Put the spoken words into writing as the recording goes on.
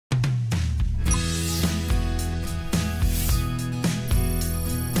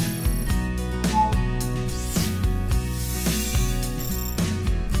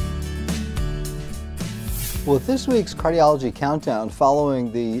Well, with this week's Cardiology Countdown,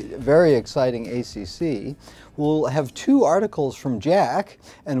 following the very exciting ACC, we'll have two articles from JACC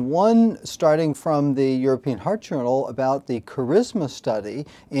and one starting from the European Heart Journal about the Charisma study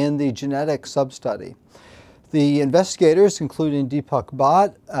and the genetic substudy. The investigators, including Deepak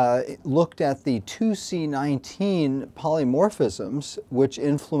Bhatt, looked at the 2C19 polymorphisms which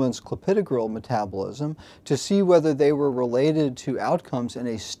influence clopidogrel metabolism to see whether they were related to outcomes in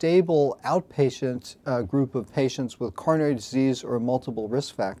a stable outpatient group of patients with coronary disease or multiple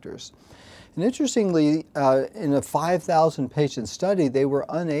risk factors. And interestingly, in a 5,000 patient study, they were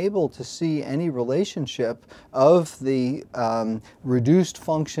unable to see any relationship of the reduced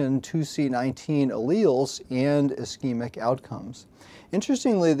function 2C19 alleles and ischemic outcomes.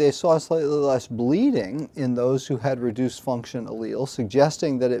 Interestingly, they saw slightly less bleeding in those who had reduced function alleles,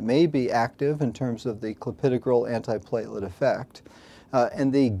 suggesting that it may be active in terms of the clopidogrel antiplatelet effect.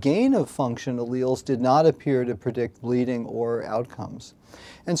 And the gain of function alleles did not appear to predict bleeding or outcomes.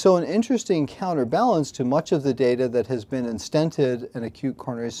 And so an interesting counterbalance to much of the data that has been in stented and acute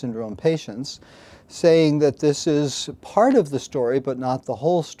coronary syndrome patients, saying that this is part of the story but not the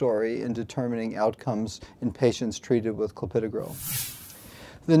whole story in determining outcomes in patients treated with clopidogrel.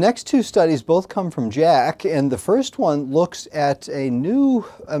 The next two studies both come from JACC, and the first one looks at a new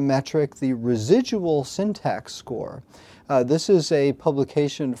metric, the residual syntax score. This is a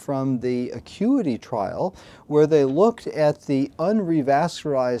publication from the Acuity trial where they looked at the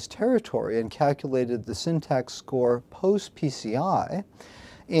unrevascularized territory and calculated the syntax score post-PCI.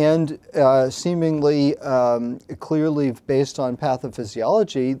 And seemingly clearly based on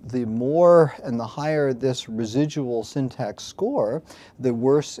pathophysiology, the more and the higher this residual syntax score, the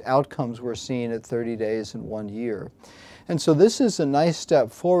worse outcomes were seen at 30 days and 1 year. And so this is a nice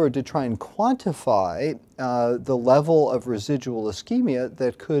step forward to try and quantify the level of residual ischemia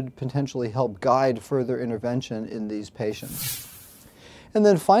that could potentially help guide further intervention in these patients. And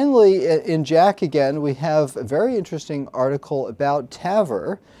then finally, in JACC again, we have a very interesting article about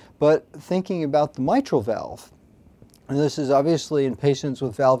TAVR, but thinking about the mitral valve. And this is obviously in patients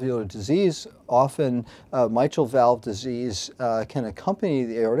with valvular disease. Often mitral valve disease can accompany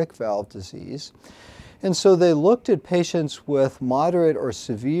the aortic valve disease. And so they looked at patients with moderate or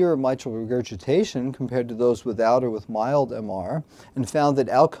severe mitral regurgitation compared to those without or with mild MR, and found that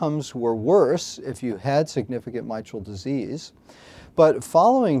outcomes were worse if you had significant mitral disease. But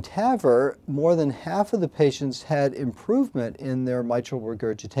following TAVR, more than half of the patients had improvement in their mitral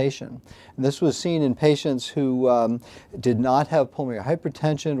regurgitation. And this was seen in patients who did not have pulmonary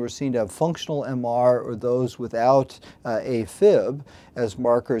hypertension, were seen to have functional MR, or those without AFib as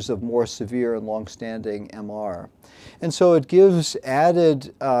markers of more severe and long-standing MR. And so it gives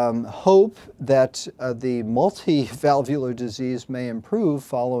added hope that the multivalvular disease may improve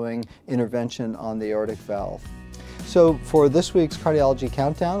following intervention on the aortic valve. So for this week's Cardiology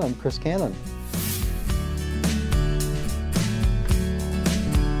Countdown, I'm Chris Cannon.